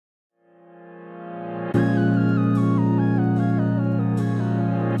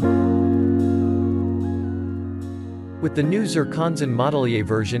With the new Zirkonzahn.Modellier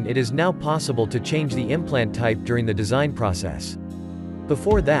version, it is now possible to change the implant type during the design process.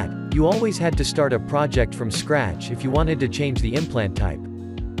 Before that, you always had to start a project from scratch if you wanted to change the implant type.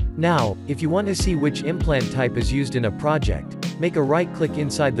 Now, if you want to see which implant type is used in a project, make a right-click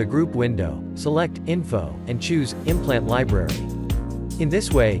inside the group window, select Info, and choose Implant Library. In this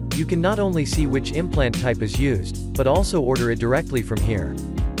way, you can not only see which implant type is used, but also order it directly from here.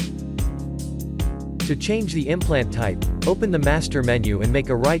 To change the implant type, open the master menu and make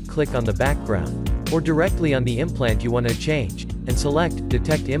a right-click on the background, or directly on the implant you want to change, and select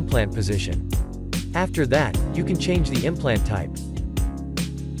Detect Implant Position. After that, you can change the implant type.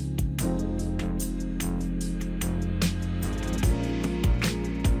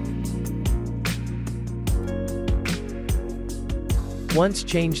 Once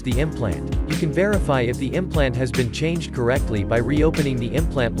changed the implant, you can verify if the implant has been changed correctly by reopening the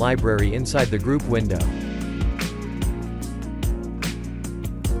implant library inside the group window.